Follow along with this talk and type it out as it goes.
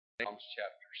Psalms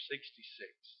chapter 66.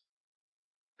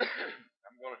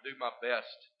 I'm going to do my best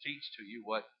to teach to you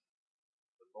what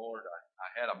the Lord, I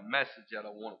had a message that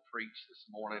I want to preach this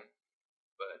morning,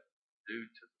 but due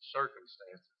to the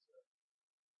circumstances of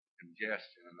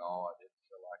congestion and all, I didn't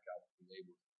feel like I would be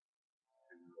able to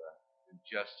do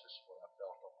justice to what I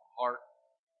felt on my heart.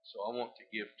 So I want to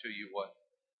give to you what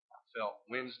I felt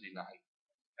Wednesday night.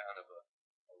 Kind of a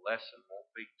lesson, won't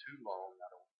be too long,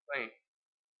 I don't think.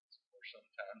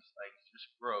 Sometimes things just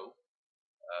grow,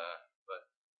 but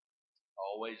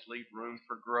always leave room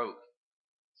for growth.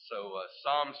 So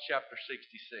Psalms chapter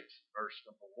 66, verse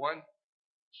number 1,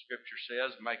 Scripture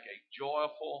says, "Make a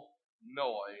joyful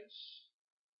noise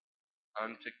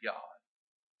unto God,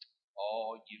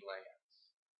 all ye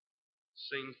lands.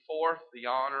 Sing forth the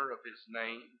honor of His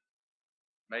name,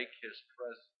 make His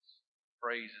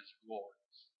praises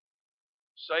glorious.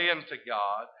 Say unto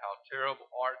God, how terrible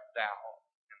art thou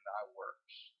in thy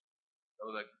works.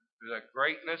 Through the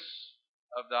greatness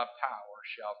of thy power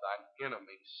shall thine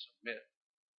enemies submit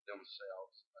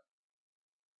themselves unto thee."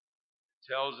 It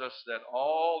tells us that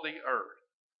all the earth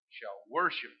shall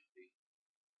worship thee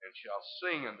and shall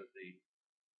sing unto thee,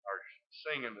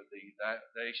 that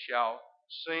they shall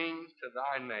sing to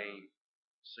thy name,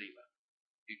 Selah.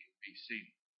 You can be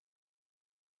seated.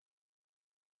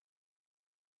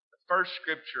 The first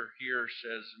scripture here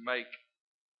says, make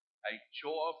a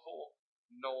joyful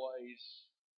noise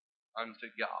unto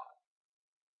God,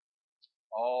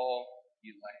 all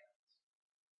ye lands.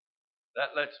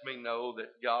 That lets me know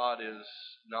that God is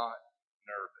not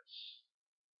nervous.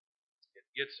 It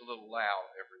gets a little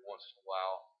loud every once in a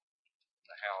while in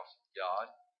the house of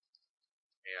God.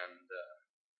 And,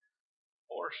 of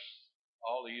course,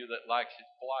 all of you that likes it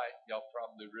quiet, y'all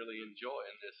probably really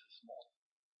enjoying this morning.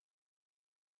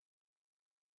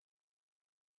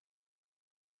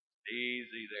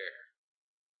 Easy there.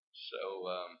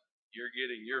 So, you're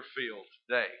getting your fill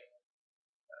today.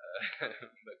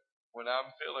 But when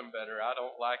I'm feeling better, I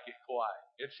don't like it quiet.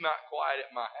 It's not quiet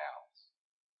at my house.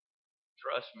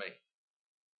 Trust me.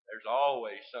 There's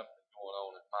always something going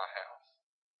on at my house.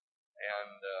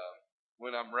 And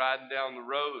when I'm riding down the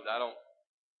road, I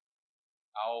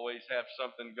always have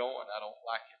something going. I don't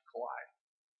like it quiet.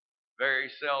 Very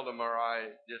seldom are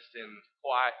I just in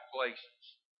quiet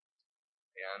places.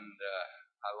 And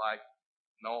I like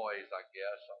noise, I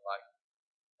guess.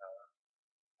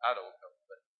 I don't know.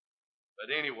 But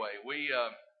anyway,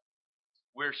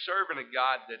 we're serving a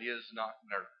God that is not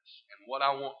nervous. And what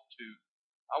I want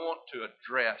to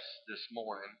address this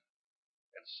morning,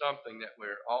 and something that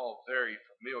we're all very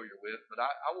familiar with, but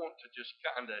I want to just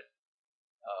kind of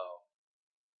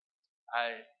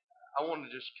I want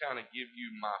to just kind of give you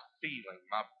my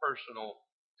personal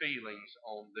feelings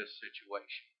on this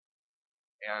situation.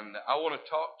 And I want to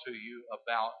talk to you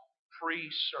about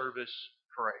pre-service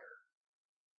prayer.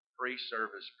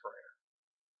 Pre-service prayer.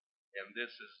 And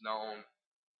this is known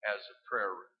as the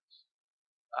prayer rooms.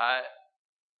 I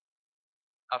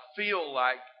feel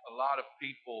like a lot of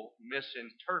people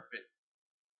misinterpret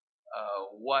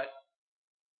what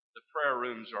the prayer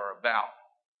rooms are about.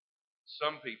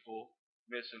 Some people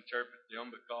misinterpret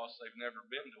them because they've never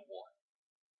been to one.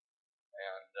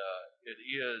 And it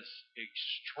is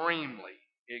extremely,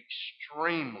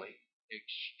 extremely,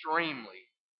 extremely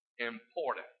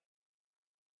important.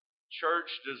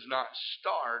 Church does not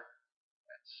start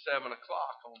at 7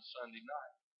 o'clock on Sunday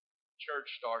night.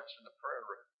 Church starts in the prayer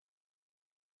room.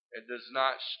 It does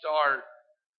not start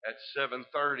at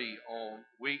 7:30 on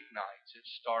weeknights. It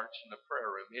starts in the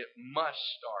prayer room. It must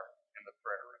start in the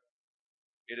prayer room.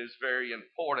 It is very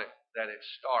important that it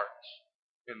starts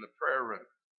in the prayer room.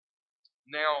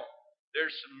 Now,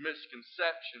 there's some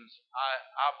misconceptions.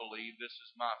 I believe, this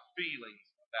is my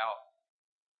feelings about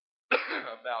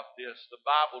this. The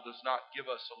Bible does not give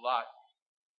us a lot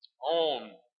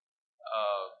on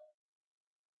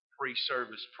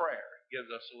pre-service prayer. It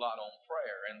gives us a lot on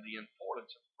prayer and the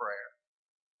importance of prayer.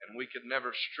 And we could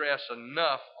never stress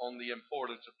enough on the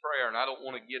importance of prayer. And I don't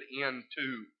want to get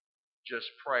into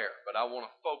just prayer, but I want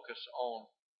to focus on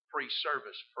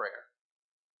pre-service prayer.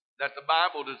 That the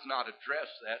Bible does not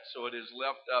address that, so it is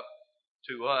left up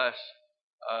to us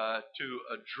to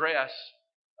address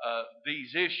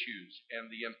these issues and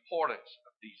the importance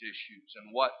of these issues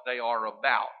and what they are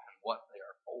about and what they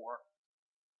are for.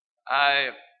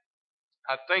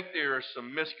 I think there are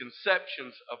some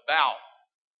misconceptions about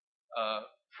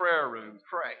prayer room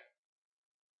praying.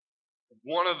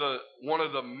 One of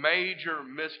the major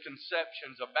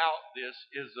misconceptions about this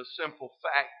is the simple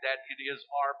fact that it is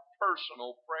our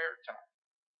personal prayer time.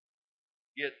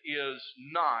 It is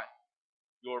not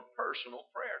your personal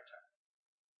prayer time.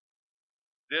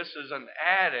 This is an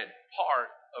added part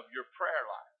of your prayer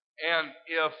life. And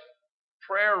if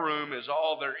prayer room is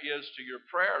all there is to your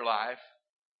prayer life,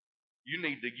 you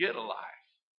need to get a life.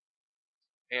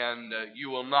 And you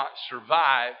will not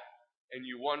survive, and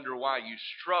you wonder why you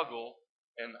struggle.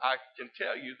 And I can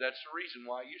tell you that's the reason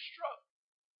why you struggle.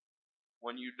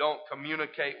 When you don't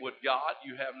communicate with God,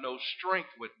 you have no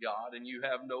strength with God, and you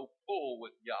have no pull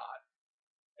with God,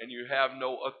 and you have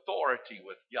no authority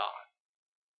with God.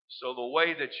 So the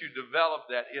way that you develop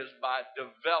that is by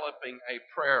developing a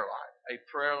prayer life. A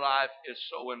prayer life is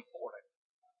so important.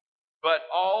 But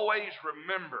always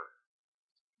remember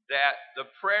that the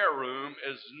prayer room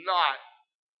is not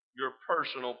your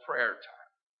personal prayer time.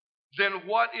 Then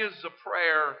what is the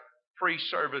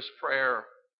pre-service prayer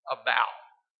about?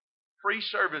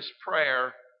 Pre-service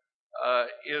prayer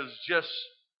is just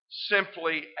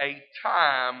simply a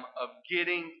time of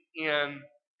getting in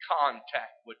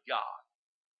contact with God.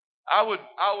 I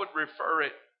would refer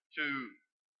it to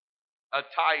a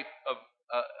type of,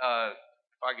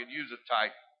 if I could use a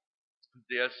type of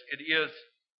this, it is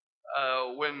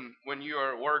when you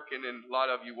are working, and a lot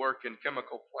of you work in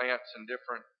chemical plants and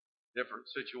different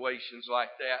situations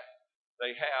like that.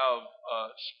 They have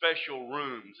special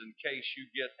rooms in case you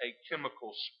get a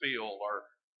chemical spill, or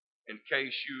in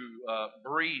case you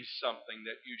breathe something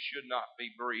that you should not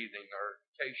be breathing, or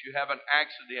in case you have an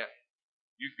accident.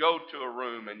 You go to a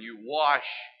room and you wash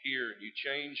here, and you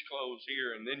change clothes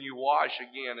here, and then you wash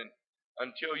again, and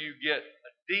until you get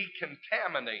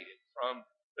decontaminated from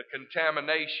the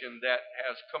contamination that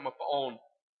has come upon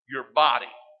your body.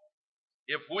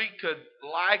 If we could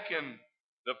liken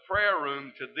the prayer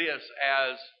room to this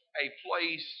as a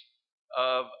place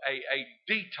of a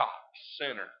detox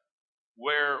center,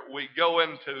 where we go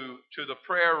into the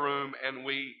prayer room and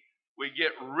we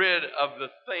get rid of the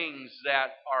things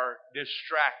that are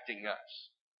distracting us,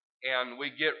 and we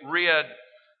get rid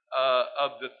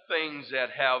of the things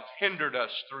that have hindered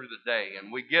us through the day,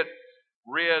 and we get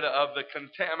rid of the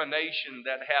contamination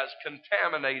that has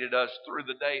contaminated us through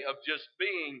the day of just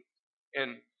being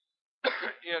in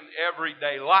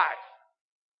everyday life.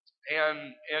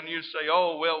 And you say,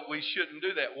 oh, well, we shouldn't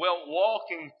do that. Well,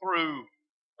 walking through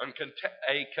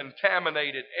a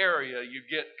contaminated area, you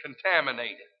get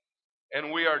contaminated.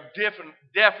 And we are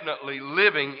definitely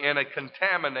living in a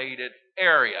contaminated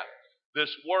area.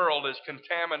 This world is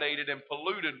contaminated and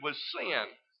polluted with sin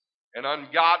and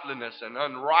ungodliness and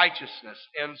unrighteousness.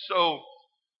 And so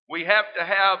we have to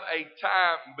have a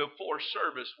time before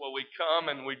service where we come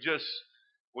and we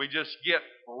just get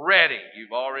ready.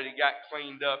 You've already got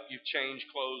cleaned up, you've changed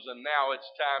clothes, and now it's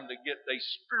time to get a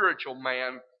spiritual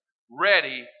man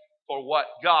ready for what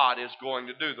God is going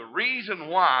to do. The reason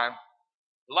why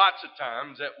lots of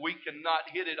times that we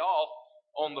cannot hit it off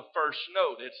on the first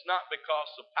note, it's not because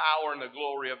the power and the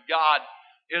glory of God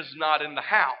is not in the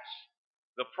house.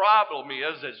 The problem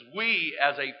is we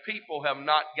as a people have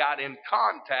not got in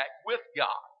contact with God.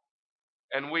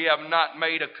 And we have not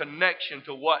made a connection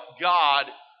to what God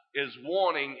is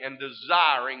wanting and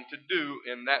desiring to do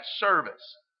in that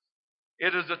service.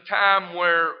 It is a time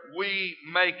where we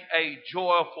make a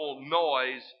joyful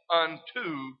noise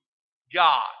unto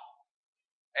God.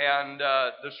 And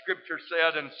the scripture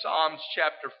said in Psalms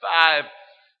chapter 5,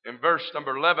 in verse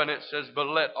number 11, it says, "But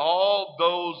let all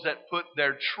those that put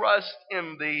their trust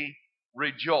in thee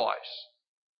rejoice.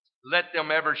 Let them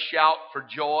ever shout for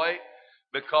joy,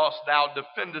 because thou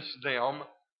defendest them.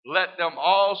 Let them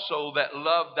also that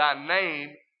love thy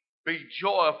name be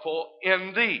joyful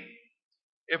in thee."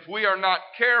 If we are not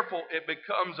careful, it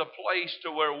becomes a place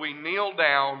to where we kneel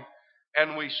down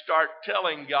and we start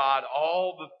telling God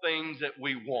all the things that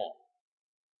we want.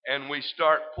 And we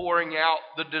start pouring out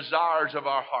the desires of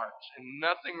our hearts. And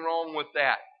nothing wrong with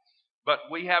that. But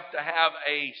we have to have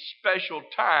a special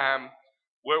time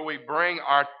where we bring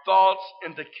our thoughts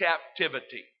into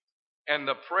captivity. And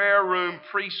the prayer room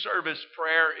pre-service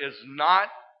prayer is not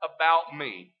about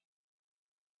me.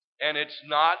 And it's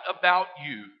not about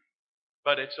you.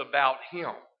 But it's about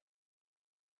Him.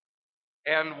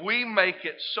 And we make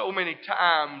it so many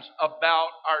times about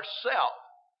ourselves.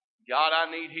 God, I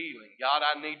need healing. God,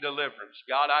 I need deliverance.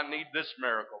 God, I need this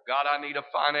miracle. God, I need a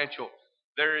financial.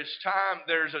 There's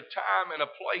a time and a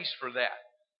place for that.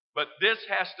 But this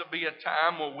has to be a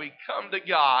time where we come to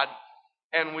God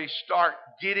and we start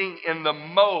getting in the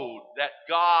mode that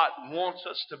God wants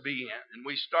us to be in. And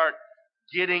we start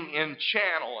getting in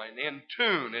channel and in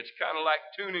tune. It's kind of like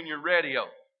tuning your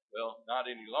radio. Well, not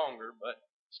any longer, but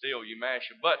still you mash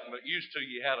a button. But used to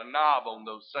you had a knob on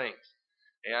those things.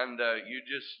 And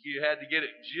you had to get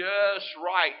it just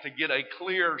right to get a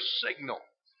clear signal.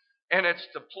 And it's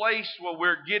the place where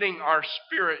we're getting our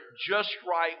spirit just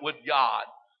right with God,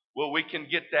 where we can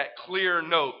get that clear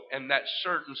note and that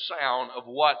certain sound of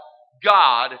what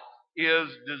God is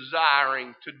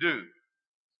desiring to do.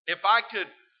 If I could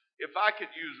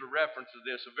use a reference of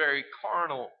this, a very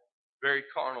carnal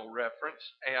reference,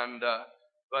 and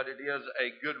but it is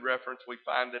a good reference. We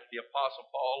find that the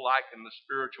Apostle Paul likened the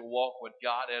spiritual walk with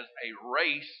God as a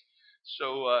race.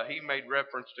 So he made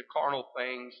reference to carnal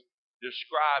things,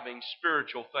 describing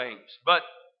spiritual things. But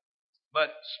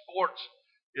sports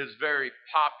is very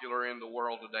popular in the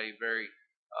world today,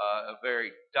 a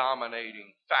very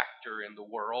dominating factor in the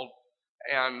world.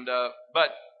 And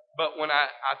but when I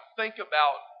think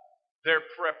about their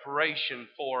preparation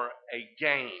for a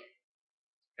game,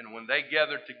 and when they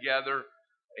gather together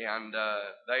and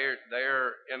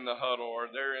they're in the huddle or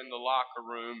they're in the locker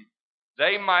room,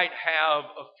 they might have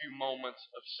a few moments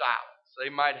of silence. They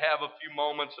might have a few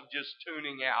moments of just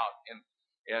tuning out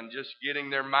and just getting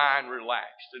their mind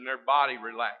relaxed and their body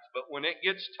relaxed. But when it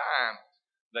gets time,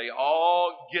 they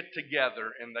all get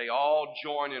together and they all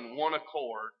join in one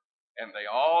accord, and they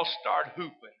all start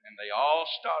hooping and they all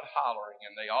start hollering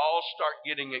and they all start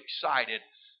getting excited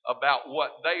about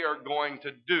what they are going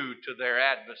to do to their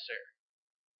adversary.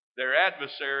 Their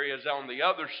adversary is on the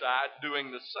other side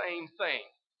doing the same thing.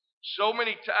 So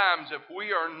many times, if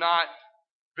we are not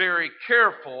very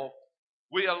careful,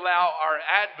 we allow our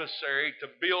adversary to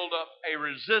build up a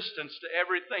resistance to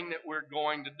everything that we're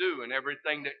going to do and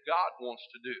everything that God wants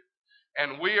to do.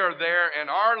 And we are there in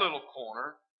our little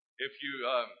corner. If you,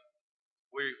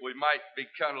 we might be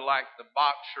kind of like the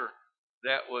boxer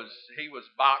he was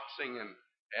boxing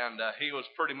and he was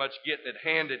pretty much getting it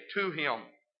handed to him,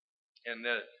 and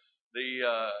the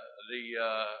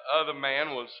other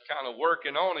man was kind of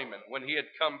working on him. And when he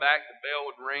had come back, the bell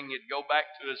would ring. He'd go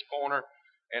back to his corner,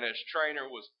 and his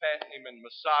trainer was patting him and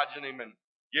massaging him and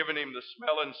giving him the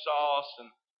smelling sauce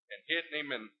and hitting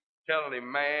him and telling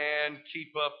him, "Man,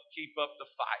 keep up the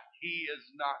fight. He has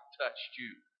not touched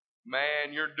you.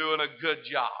 Man, you're doing a good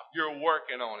job. You're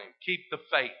working on him. Keep the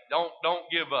faith. Don't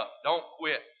give up. Don't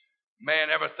quit. Man,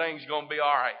 everything's going to be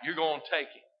all right. You're going to take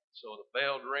it." So the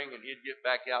bell would ring, and he'd get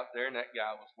back out there, and that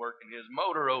guy was working his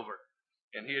motor over.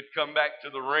 And he'd come back to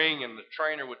the ring, and the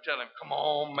trainer would tell him, "Come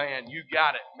on, man, you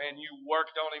got it. Man, you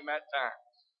worked on him that time.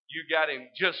 You got him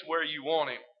just where you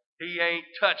want him. He ain't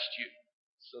touched you."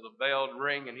 So the bell would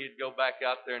ring, and he'd go back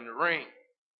out there in the ring.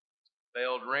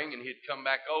 Bell would ring, and he'd come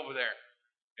back over there.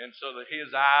 And so that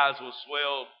his eyes was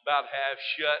swelled about half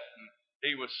shut, and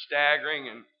he was staggering,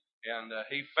 and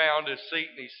he found his seat,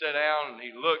 and he sat down, and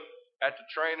he looked at the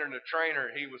trainer, and the trainer,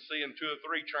 he was seeing 2 or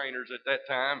 3 trainers at that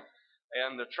time,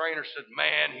 and the trainer said,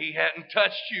 "Man, he hadn't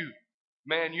touched you.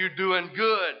 Man, you're doing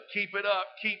good. Keep it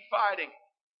up. Keep fighting."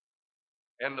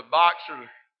 And the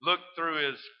boxer looked through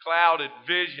his clouded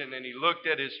vision, and he looked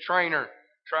at his trainer,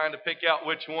 trying to pick out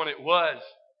which one it was.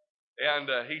 And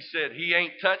he said, "He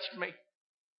ain't touched me."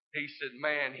 He said,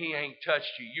 "Man, he ain't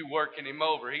touched you. You working him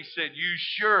over." He said, "You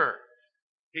sure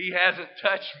he hasn't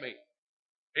touched me?"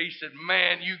 He said,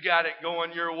 "Man, you got it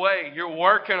going your way. You're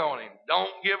working on him.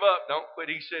 Don't give up. Don't quit."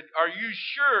 He said, "Are you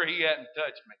sure he hadn't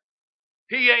touched me?"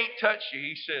 "He ain't touched you."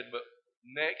 He said, "But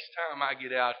next time I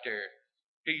get out there,"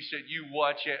 he said, "you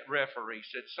watch that referee." He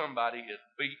said, "Somebody is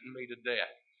beating me to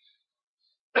death."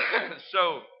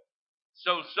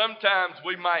 So sometimes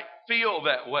we might feel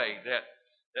that way,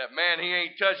 that man, he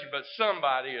ain't touched you, but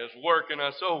somebody is working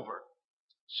us over.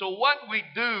 So what we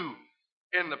do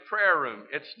in the prayer room,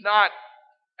 it's not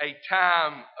a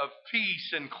time of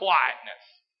peace and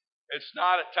quietness. It's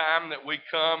not a time that we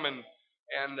come and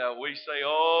we say,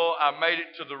 "Oh, I made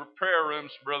it to the prayer room,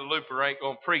 so Brother Looper ain't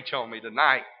going to preach on me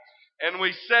tonight." And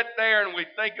we sit there and we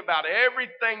think about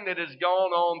everything that has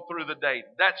gone on through the day.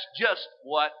 That's just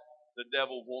what the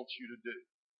devil wants you to do.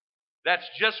 That's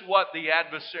just what the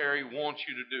adversary wants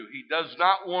you to do. He does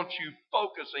not want you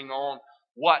focusing on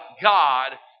what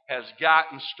God has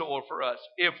got in store for us.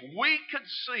 If we could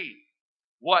see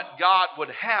what God would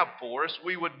have for us,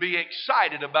 we would be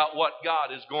excited about what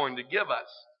God is going to give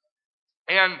us.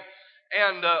 And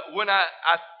when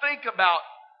I think about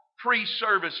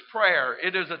pre-service prayer,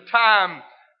 it is a time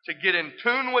to get in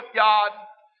tune with God.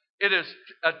 It is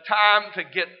a time to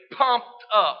get pumped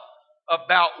up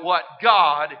about what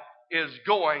God is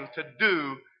going to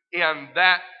do in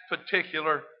that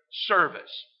particular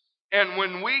service. And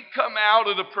when we come out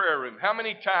of the prayer room, how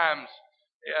many times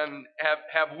and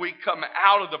have we come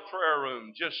out of the prayer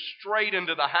room just straight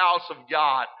into the house of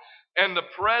God, and the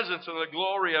presence and the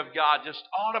glory of God just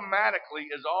automatically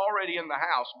is already in the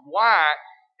house? Why?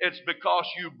 It's because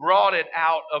you brought it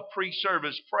out of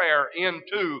pre-service prayer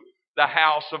into the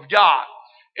house of God.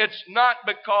 It's not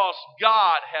because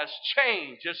God has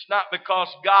changed. It's not because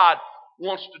God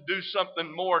wants to do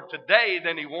something more today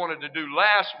than He wanted to do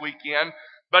last weekend.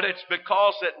 But it's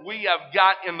because that we have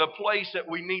got in the place that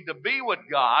we need to be with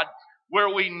God, where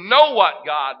we know what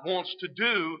God wants to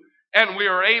do, and we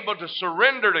are able to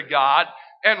surrender to God,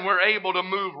 and we're able to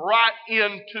move right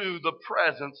into the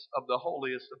presence of the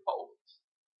holiest of holies.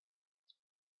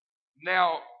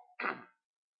 Now,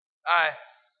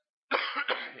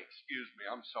 excuse me,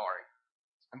 I'm sorry.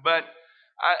 But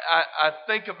I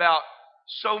think about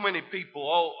so many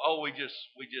people, we just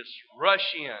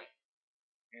rush in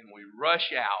and we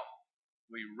rush out.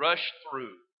 We rush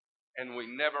through and we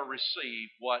never receive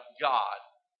what God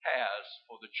has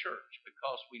for the church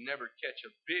because we never catch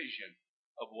a vision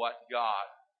of what God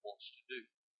wants to do.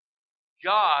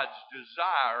 God's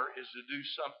desire is to do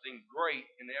something great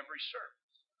in every service.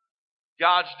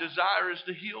 God's desire is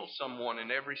to heal someone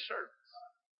in every service.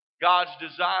 God's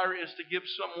desire is to give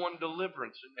someone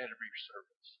deliverance in every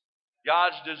service.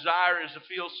 God's desire is to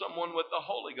fill someone with the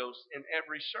Holy Ghost in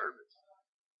every service.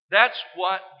 That's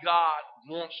what God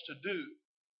wants to do.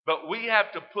 But we have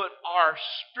to put our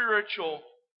spiritual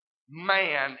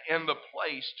man in the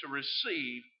place to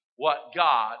receive what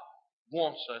God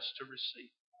wants us to receive.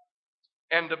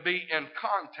 And to be in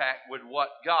contact with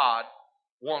what God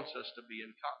wants us to be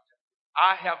in contact with.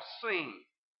 I have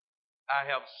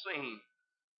seen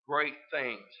great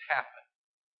things happen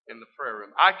in the prayer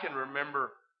room. I can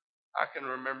remember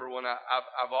when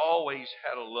I've always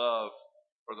had a love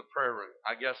for the prayer room.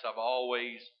 I guess I've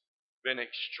always been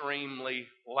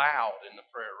extremely loud in the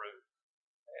prayer room,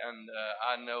 and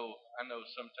I know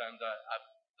sometimes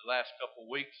the last couple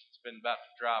of weeks it's been about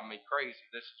to drive me crazy.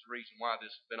 This is the reason why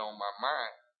this has been on my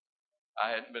mind.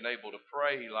 I hadn't been able to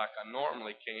pray like I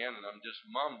normally can, and I'm just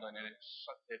mumbling, and it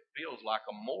feels like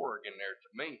a morgue in there to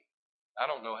me.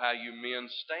 I don't know how you men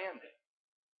stand it.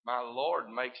 My Lord,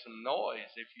 make some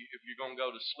noise. If you're going to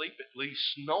go to sleep, at least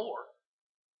snore.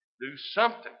 Do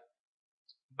something.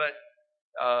 But,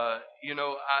 I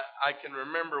can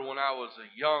remember when I was a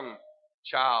young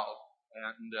child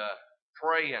and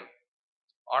praying.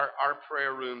 Our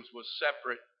prayer rooms was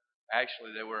separate.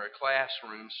 Actually, they were a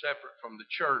classroom separate from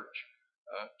the church.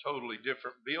 Totally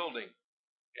different building.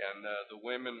 And the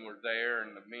women were there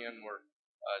and the men were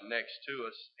next to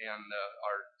us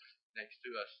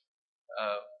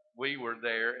we were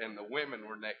there and the women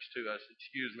were next to us,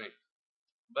 excuse me.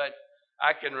 But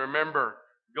I can remember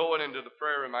going into the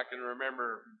prayer room. I can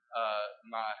remember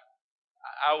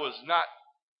I was not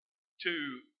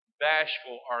too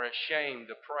bashful or ashamed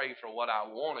to pray for what I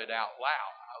wanted out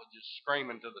loud. I was just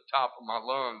screaming to the top of my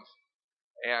lungs.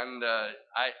 And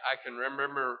I can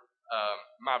remember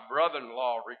my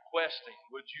brother-in-law requesting,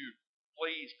 would you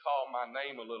please call my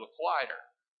name a little quieter?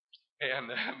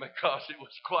 And because it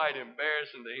was quite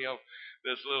embarrassing to him,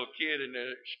 this little kid in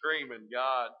there screaming,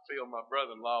 God, fill my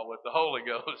brother-in-law with the Holy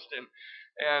Ghost.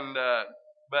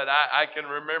 But I can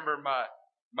remember my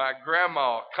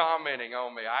grandma commenting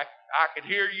on me. I could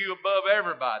hear you above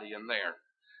everybody in there.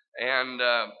 And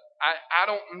I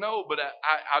don't know, but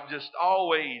I've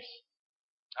always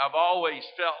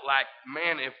felt like,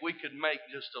 man, if we could make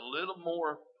just a little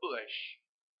more push.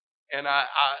 And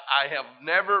I have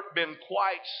never been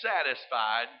quite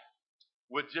satisfied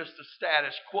with just the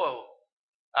status quo.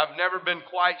 I've never been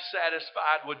quite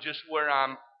satisfied with just where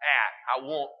I'm at. I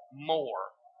want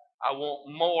more. I want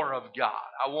more of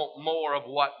God. I want more of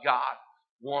what God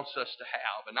wants us to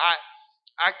have. And I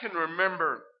can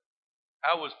remember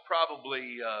I was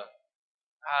probably,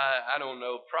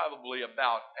 probably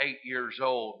about 8 years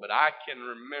old, but I can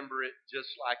remember it just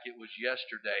like it was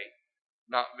yesterday.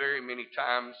 Not very many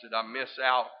times did I miss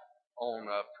out on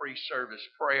a pre-service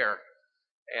prayer.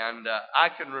 And I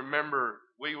can remember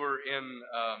we were in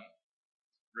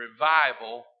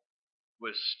revival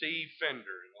with Steve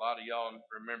Fender. And a lot of y'all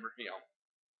remember him.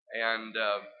 And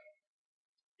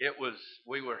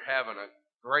we were having a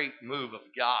great move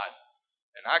of God.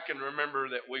 And I can remember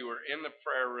that we were in the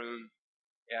prayer room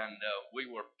and we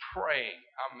were praying.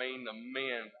 I mean,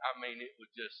 it was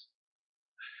just,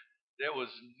 there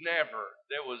was never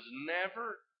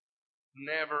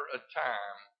a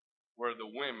time where the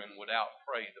women would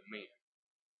outpray the men.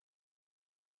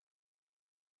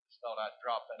 Just thought I'd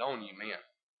drop that on you, men.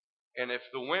 And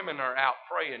if the women are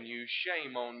outpraying you,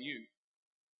 shame on you.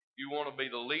 You want to be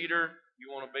the leader, you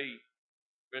want to be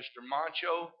Mr.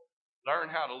 Macho, learn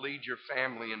how to lead your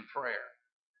family in prayer.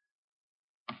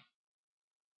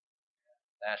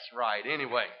 That's right.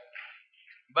 Anyway,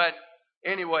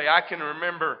 I can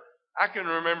remember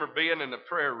being in the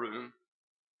prayer room,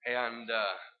 and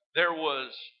there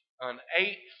was an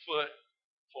 8-foot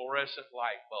fluorescent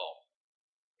light bulb.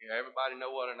 Everybody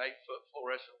know what an 8-foot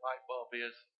fluorescent light bulb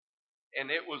is? And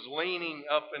it was leaning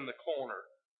up in the corner.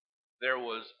 There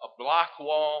was a block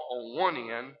wall on one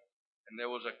end, and there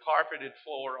was a carpeted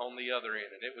floor on the other end.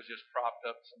 And it was just propped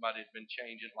up. Somebody had been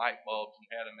changing light bulbs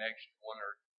and had an extra one,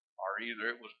 or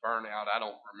either it was burnt out. I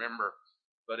don't remember.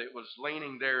 But it was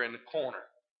leaning there in the corner.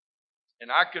 And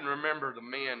I can remember the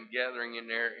men gathering in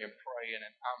there and praying.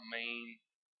 And I mean,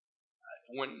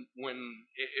 when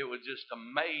it was just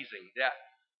amazing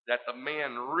that the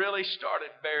men really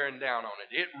started bearing down on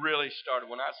it. It really started.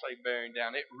 When I say bearing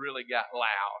down, it really got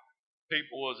loud.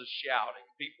 People was shouting.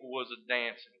 People was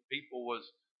dancing. People was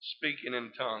speaking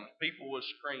in tongues. People was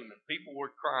screaming. People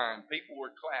were crying. People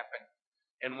were clapping.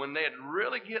 And when they'd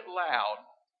really get loud,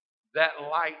 that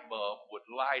light bulb would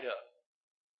light up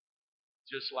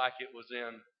just like it was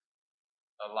in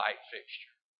a light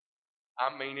fixture. I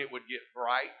mean, it would get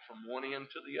bright from one end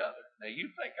to the other. Now,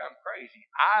 you think I'm crazy.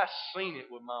 I seen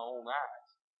it with my own eyes.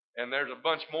 And there's a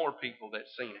bunch more people that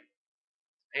seen it.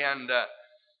 And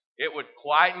it would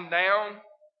quieten down.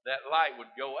 That light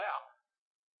would go out.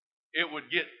 It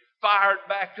would get fired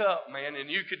back up, man,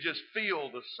 and you could just feel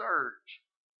the surge.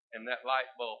 And that light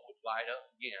bulb would light up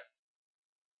again.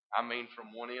 I mean,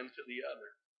 from one end to the other.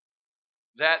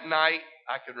 That night,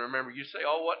 I can remember, you say,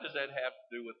 oh, what does that have to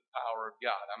do with the power of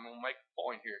God? I'm going to make a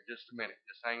point here in just a minute.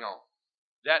 Just hang on.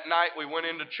 That night, we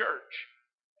went into church.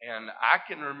 And I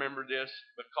can remember this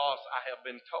because I have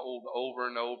been told over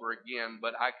and over again,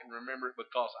 but I can remember it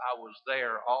because I was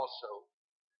there also.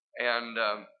 And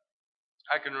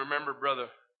I can remember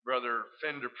Brother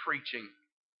Fender preaching.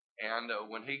 And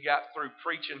when he got through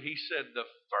preaching, he said the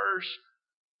first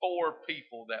 4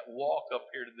 people that walk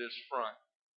up here to this front,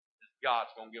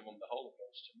 God's going to give them the Holy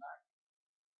Ghost tonight.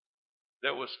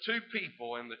 There was 2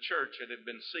 people in the church that had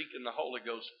been seeking the Holy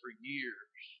Ghost for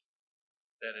years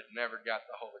that had never got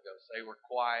the Holy Ghost. They were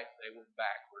quiet. They were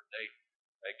backward.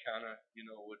 They kind of,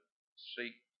 would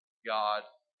seek God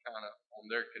kind of on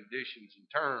their conditions and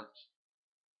terms.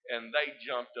 And they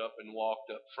jumped up and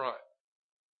walked up front.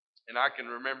 And I can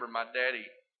remember my daddy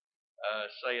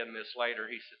saying this later.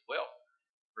 He said, well,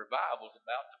 revival's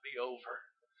about to be over.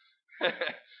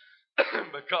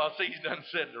 Because he's done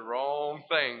said the wrong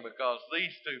thing. Because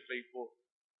these 2 people,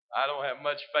 I don't have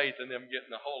much faith in them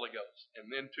getting the Holy Ghost. And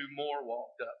then 2 more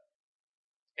walked up.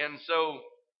 And so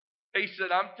he said,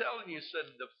 I'm telling you, said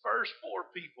the first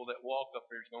 4 people that walk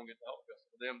up here is going to get the Holy Ghost.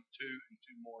 For them 2 and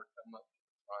 2 more come up to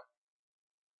the front.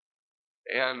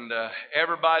 And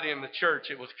everybody in the church,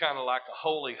 it was kind of like a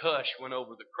holy hush went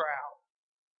over the crowd.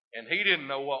 And he didn't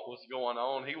know what was going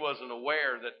on. He wasn't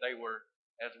aware that they were,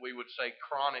 as we would say,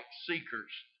 chronic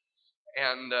seekers.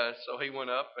 And so he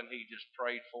went up and he just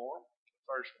prayed for them. The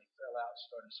first one fell out and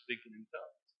started speaking in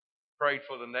tongues. Prayed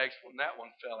for the next one. That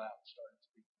one fell out and started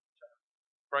speaking in tongues.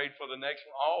 Prayed for the next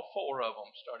one. All 4 of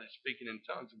them started speaking in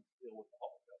tongues and filled with the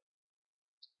Holy Ghost.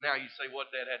 Now you say,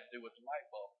 what that had to do with the light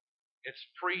bulb?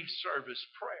 It's pre-service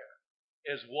prayer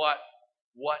is what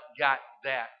got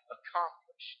that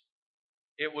accomplished.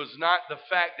 It was not the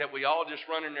fact that we all just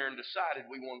run in there and decided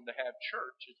we wanted to have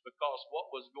church. It's because what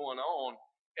was going on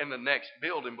in the next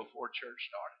building before church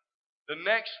started. The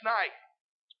next night,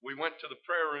 we went to the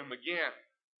prayer room again.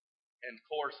 And of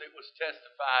course, it was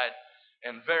testified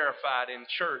and verified in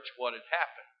church what had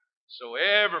happened. So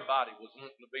everybody was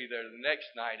wanting to be there the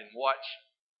next night and watch,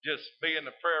 just be in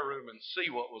the prayer room and see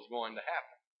what was going to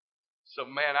happen. So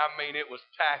man, I mean, it was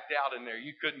packed out in there.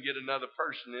 You couldn't get another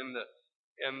person in the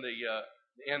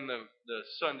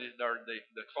Sunday or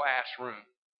the classroom.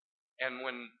 And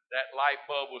when that light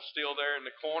bulb was still there in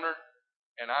the corner,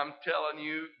 and I'm telling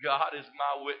you, God is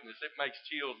my witness. It makes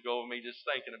chills go over me just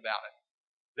thinking about it.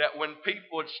 That when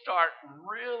people would start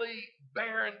really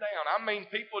bearing down, I mean,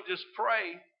 people just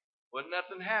pray, but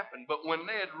nothing happened. But when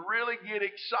they'd really get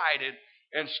excited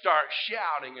and start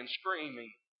shouting and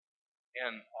screaming,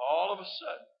 and all of a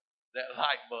sudden, that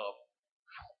light bulb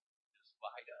just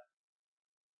light up.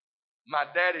 My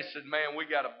daddy said, man, we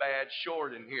got a bad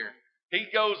short in here.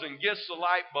 He goes and gets the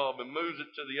light bulb and moves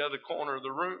it to the other corner of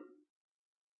the room.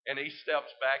 And he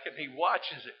steps back and he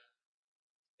watches it.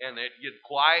 And it'd get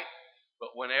quiet.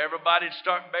 But when everybody'd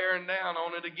start bearing down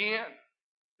on it again,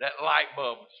 that light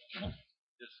bulb would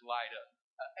just light up.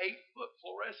 An 8-foot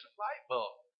fluorescent light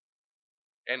bulb.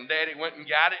 And Daddy went and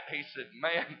got it. He said,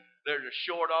 man, there's a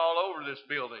short all over this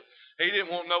building. He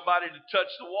didn't want nobody to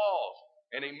touch the walls.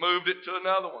 And he moved it to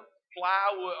another one.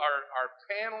 Plywood, our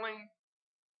paneling,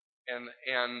 and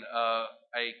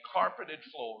a carpeted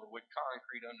floor with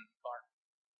concrete under the carpet.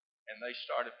 And they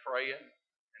started praying,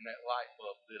 and that light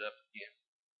bulb lit up again.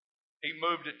 He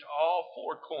moved it to all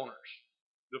four corners.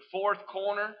 The fourth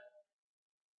corner,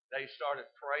 they started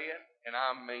praying, and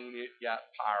I mean, it got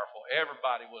powerful.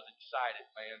 Everybody was excited,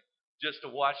 man, just to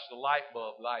watch the light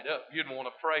bulb light up. You'd want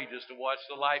to pray just to watch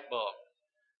the light bulb.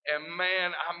 And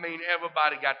man, I mean,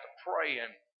 everybody got to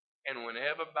praying. And when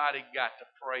everybody got to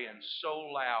praying so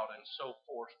loud and so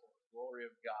forceful, the glory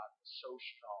of God was so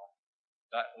strong,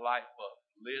 that light bulb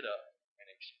lit up and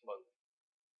exploded.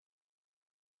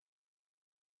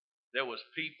 There was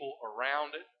people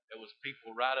around it. There was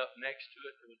people right up next to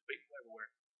it. There was people everywhere.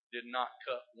 Did not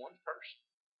cut one person.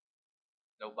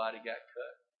 Nobody got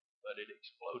cut, but it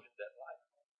exploded, that light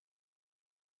bulb.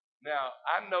 Now,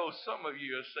 I know some of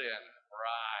you are saying,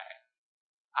 right,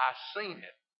 I seen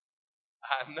it.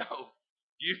 I know.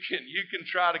 You can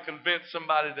try to convince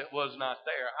somebody that was not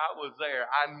there. I was there.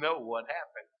 I know what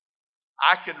happened.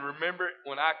 I can remember it.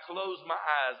 When I closed my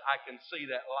eyes, I can see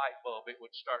that light bulb. It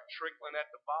would start trickling at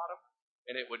the bottom,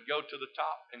 and it would go to the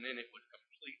top, and then it would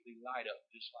completely light up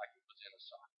just like it was in a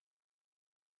socket.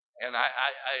 And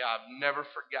I've never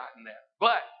forgotten that.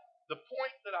 But the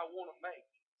point that I want to make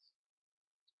is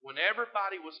when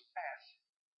everybody was passing,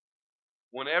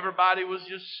 when everybody was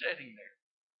just sitting there,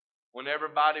 when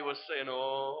everybody was saying,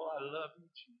 oh, I love you,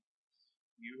 Jesus.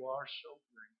 You are so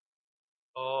great.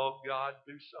 Oh, God,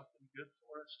 do something good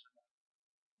for us tonight.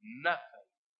 Nothing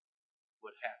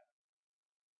would happen.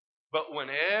 But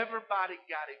when everybody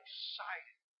got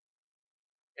excited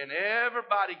and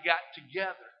everybody got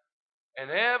together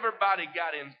and everybody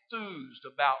got enthused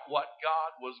about what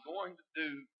God was going to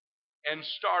do and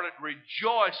started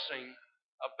rejoicing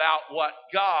about what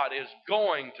God is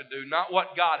going to do, not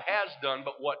what God has done,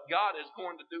 but what God is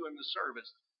going to do in the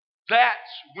service,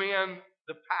 that's when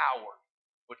the power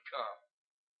would come.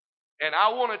 And I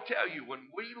want to tell you,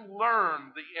 when we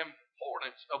learn the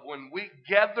importance of when we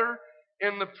gather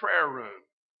in the prayer room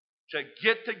to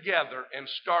get together and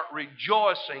start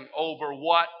rejoicing over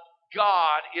what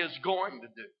God is going to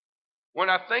do. When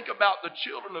I think about the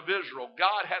children of Israel,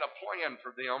 God had a plan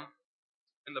for them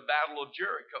in the Battle of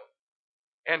Jericho.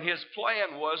 And his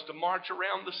plan was to march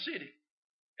around the city.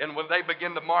 And when they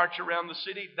began to march around the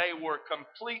city, they were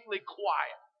completely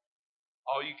quiet.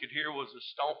 All you could hear was the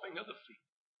stomping of the feet.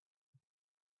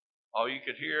 All you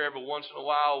could hear every once in a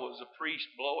while was a priest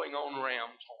blowing on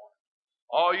ram's horn.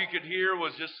 All you could hear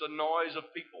was just the noise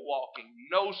of people walking.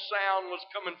 No sound was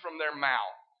coming from their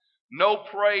mouth. No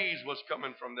praise was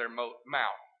coming from their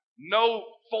mouth. No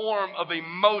form of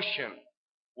emotion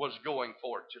was going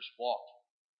forth, just walking.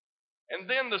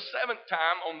 And then the seventh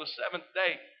time, on the seventh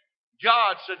day,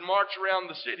 God said, march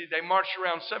around the city. They marched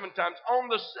around 7 times.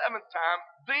 On the 7th time,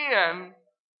 then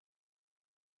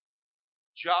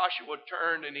Joshua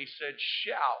turned and he said,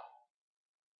 shout,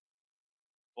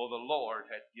 for the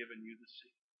Lord had given you the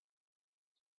city.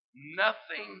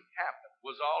 Nothing happened.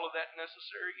 Was all of that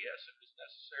necessary? Yes, it was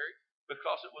necessary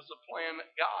because it was the plan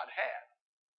that God had.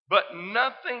 But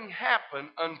nothing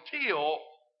happened until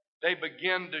they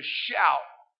began to shout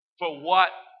for what,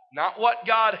 not what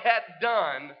God had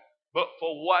done, but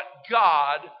for what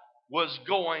God was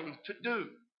going to do.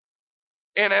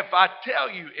 And if I tell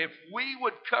you, if we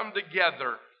would come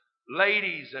together,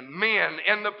 ladies and men,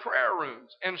 in the prayer rooms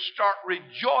and start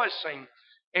rejoicing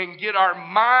and get our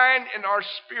mind and our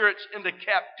spirits into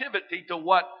captivity to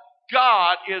what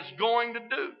God is going to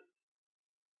do.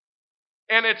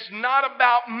 And it's not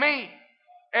about me,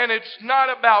 and it's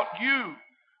not about you,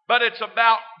 but it's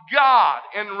about God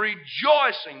and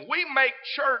rejoicing. We make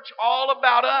church all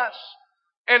about us.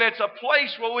 And it's a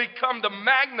place where we come to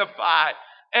magnify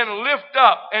and lift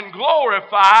up and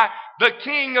glorify the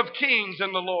King of Kings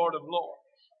and the Lord of Lords.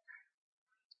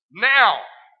 Now,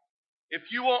 if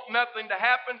you want nothing to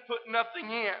happen, put nothing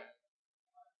in.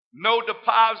 No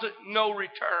deposit, no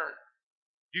return.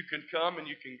 You can come and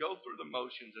you can go through the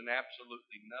motions and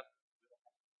absolutely nothing.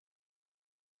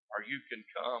 Or you can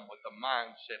come with a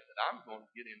mindset that I'm going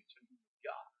to get into with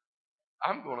God.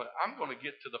 I'm going to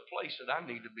get to the place that I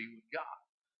need to be with God.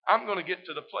 I'm going to get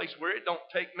to the place where it don't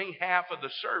take me half of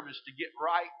the service to get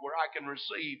right, where I can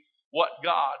receive what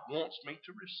God wants me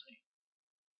to receive.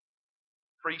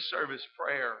 Pre-service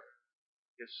prayer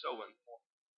is so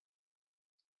important.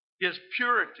 His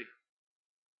purity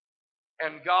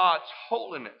and God's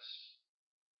holiness.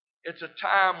 It's a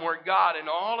time where God, in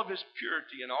all of His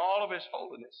purity and all of His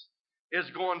holiness, is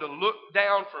going to look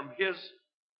down from His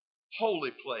holy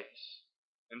place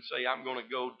and say, I'm going to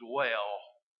go dwell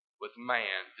with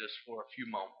man just for a few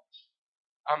moments.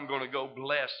 I'm going to go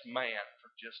bless man for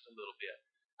just a little bit.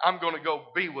 I'm going to go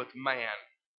be with man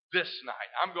this night.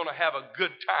 I'm going to have a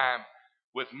good time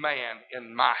with man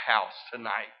in my house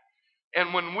tonight.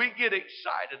 And when we get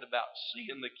excited about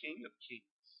seeing the King of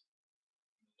Kings,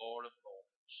 Lord of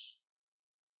Lords,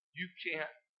 you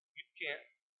can't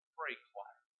pray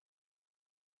quiet.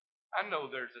 I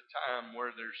know there's a time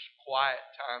where there's quiet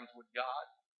times with God,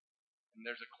 and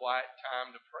there's a quiet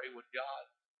time to pray with God,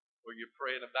 where you're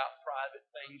praying about private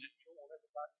things that you don't want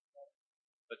everybody to know.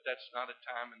 But that's not a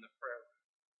time in the prayer room.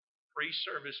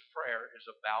 Pre-service prayer is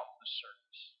about the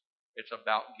service. It's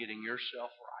about getting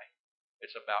yourself right.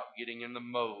 It's about getting in the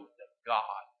mode that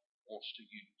God wants to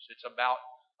use. It's about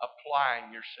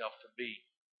applying yourself to be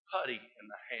putty in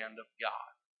the hand of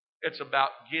God. It's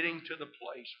about getting to the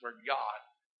place where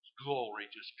God's glory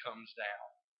just comes down.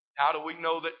 How do we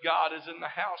know that God is in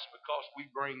the house? Because we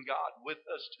bring God with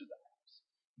us to the house.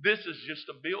 This is just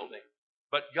a building,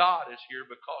 but God is here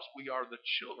because we are the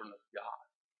children of God.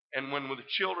 And when the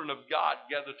children of God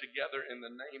gather together in the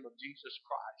name of Jesus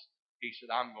Christ, He said,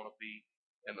 I'm going to be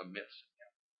in the midst of them.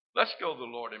 Let's go to the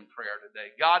Lord in prayer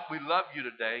today. God, we love you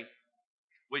today.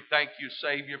 We thank you,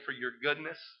 Savior, for your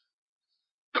goodness.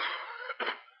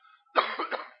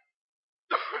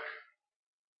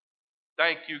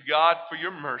 Thank you, God, for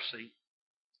your mercy.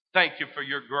 Thank you for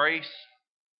your grace.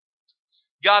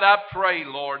 God, I pray,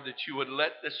 Lord, that you would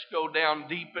let this go down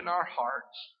deep in our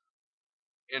hearts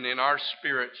and in our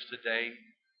spirits today.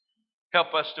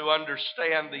 Help us to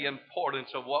understand the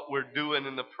importance of what we're doing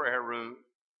in the prayer room.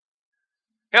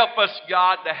 Help us,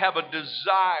 God, to have a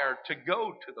desire to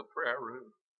go to the prayer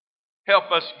room.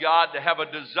 Help us, God, to have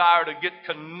a desire to get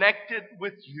connected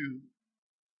with you.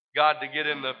 God, to get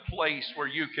in the place where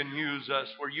you can use us,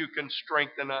 where you can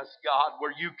strengthen us, God,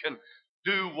 where you can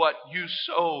do what you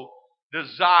so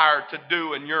desire to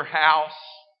do in your house.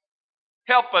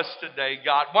 Help us today,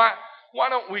 God. Why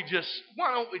don't we just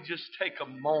take a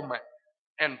moment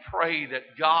and pray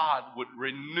that God would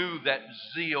renew that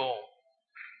zeal,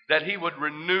 that He would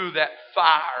renew that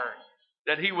fire,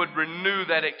 that He would renew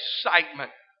that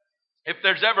excitement. If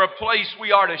there's ever a place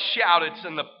we are to shout, it's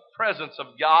in the presence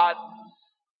of God.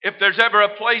 If there's ever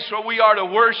a place where we are to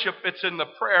worship, it's in the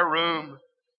prayer room.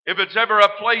 If it's ever a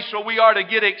place where we are to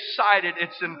get excited,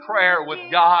 it's in prayer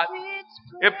with God.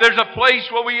 If there's a place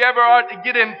where we ever are to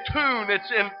get in tune,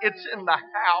 it's in the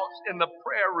house, in the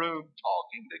prayer room,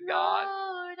 talking to God.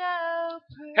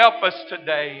 Help us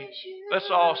today.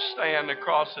 Let's all stand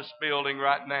across this building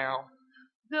right now.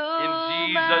 In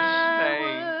Jesus'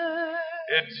 name.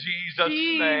 In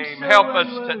Jesus' name. Help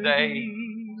us today.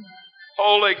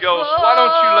 Holy Ghost, why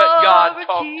don't you let God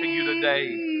talk to you today?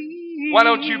 Why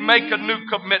don't you make a new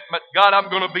commitment? God, I'm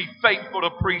going to be faithful to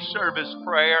pre-service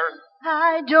prayer.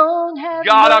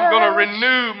 God, I'm going to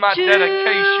renew my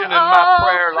dedication and my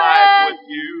prayer life with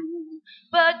you.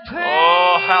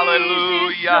 Oh,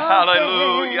 hallelujah,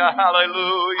 hallelujah,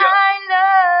 hallelujah.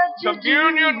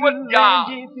 Communion with God.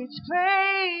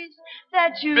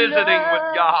 Visiting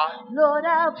with God.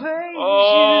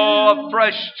 Oh, a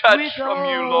fresh touch from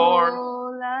you, Lord.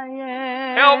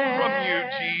 Help from you,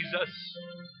 Jesus.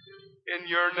 In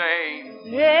your name.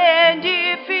 And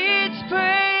if it's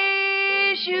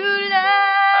praise you love.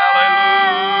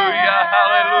 Hallelujah,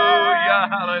 hallelujah,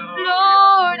 hallelujah.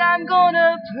 Lord, I'm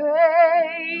gonna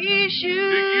praise you. Do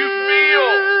you feel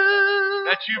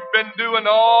that you've been doing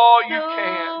all you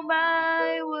can?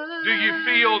 Do you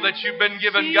feel that you've been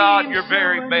giving God your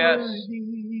very best?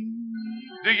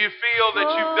 Do you feel that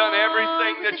you've done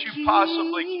everything that you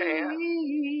possibly can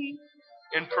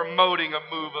in promoting a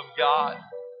move of God?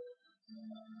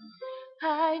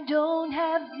 I don't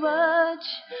have much.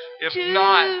 If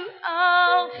not,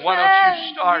 why don't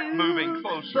you start moving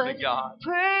closer to God?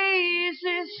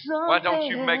 Why don't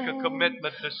you make a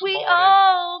commitment this morning?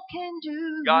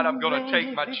 God, I'm going to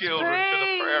take my children to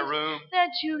the prayer room.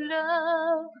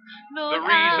 The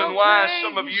reason why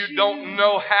some of you don't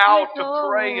know how to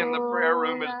pray in the prayer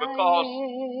room is because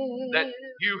that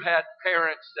you had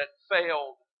parents that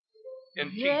failed in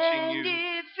teaching you.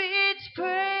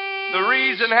 The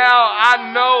reason how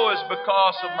I know is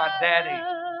because of my daddy,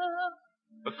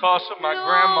 because of my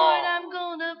grandma,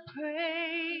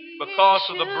 because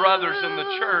of the brothers in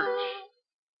the church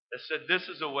that said, this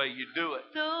is the way you do it.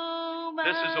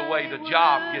 This is the way the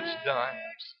job gets done.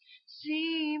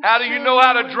 How do you know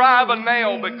how to drive a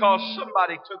nail? Because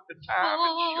somebody took the time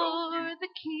and showed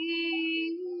you.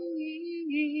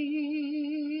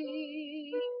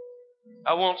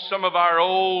 I want some of our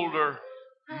older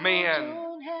men.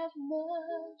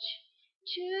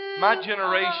 My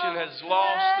generation has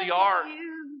lost the art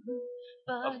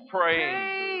of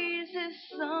praying.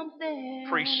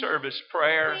 Pre-service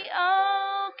prayer.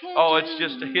 Oh, it's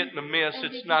just a hit and a miss.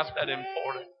 It's not that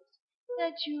important.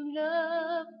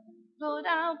 Lord,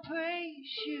 I'll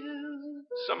praise you.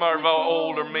 Some of our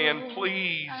older men,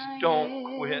 please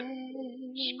don't quit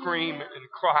screaming and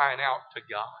crying out to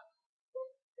God.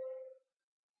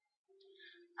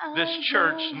 This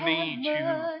church needs you.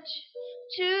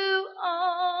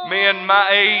 Men my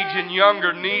age and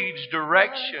younger needs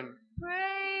direction.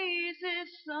 Praise is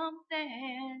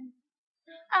something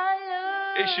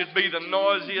It should be the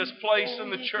noisiest place in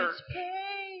the church.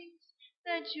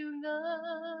 That you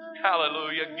love.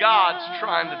 Hallelujah. God's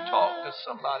trying to talk to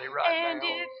somebody right and now.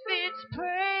 If it's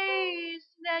praise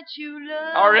that you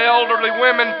love. Our elderly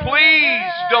women,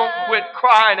 please don't quit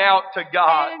crying out to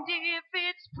God. And if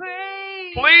it's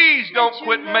praise please don't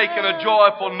quit making a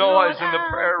joyful noise in the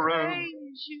prayer room.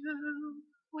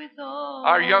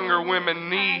 Our younger women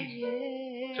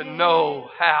need to know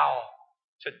how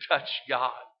to touch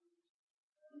God.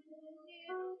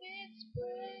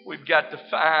 We've got to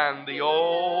find the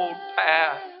old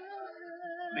path,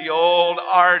 the old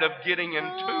art of getting in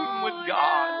tune with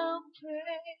God.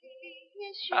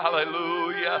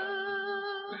 Hallelujah.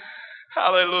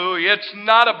 Hallelujah. It's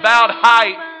not about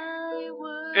height.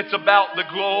 It's about the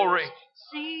glory.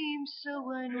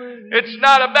 It's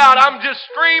not about I'm just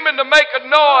screaming to make a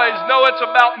noise. No, it's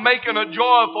about making a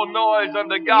joyful noise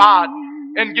unto God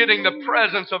and getting the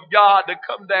presence of God to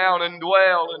come down and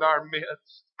dwell in our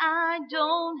midst.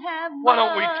 Why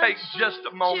don't we take just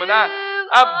a moment?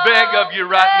 I beg of you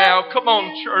right now. Come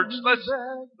on, church.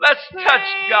 Let's touch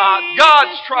God.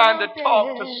 God's trying to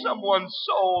talk to someone's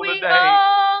soul today.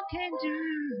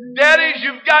 Daddies,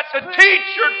 you've got to teach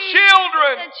your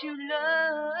children.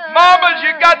 Mamas,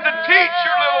 you've got to teach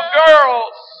your little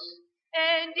girls.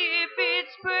 And if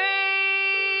it's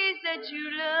praise that you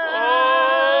love.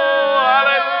 Oh,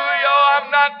 hallelujah. I'm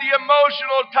not the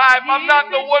emotional type. I'm not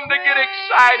the one to get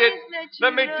excited.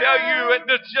 Let me tell you, it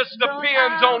just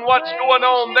depends on what's going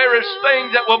on. There is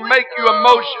things that will make you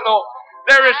emotional.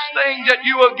 There is things that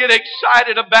you will get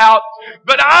excited about.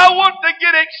 But I want to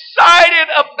get excited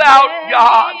about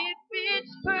God.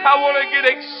 I want to get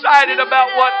excited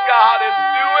about what God is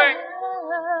doing.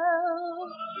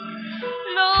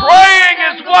 Praying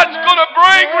is what's going to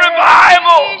bring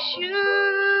revival.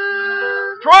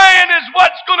 Praying is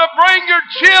what's going to bring your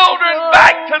children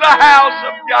back to the house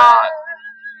of God.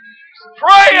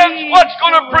 Praying is what's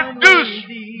going to produce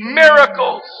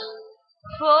miracles.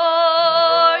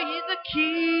 For He's the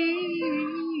key.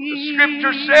 The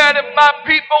scripture said, if my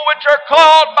people which are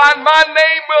called by my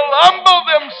name will humble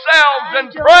themselves and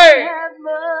pray. I don't have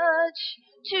much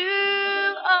to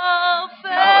offer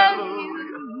Hallelujah.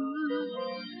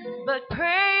 you, but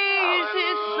praise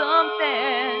is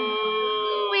something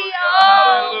we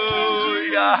all can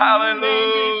do.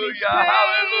 Hallelujah.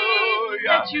 Hallelujah.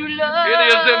 That you love. It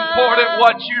is important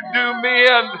what you do,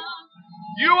 men.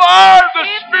 You are the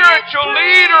spiritual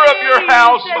leader of your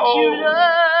household.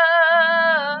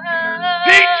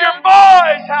 Teach your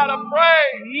boys how to pray.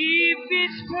 If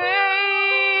it's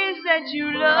praise that you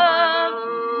love,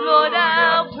 Lord,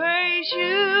 I'll praise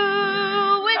you.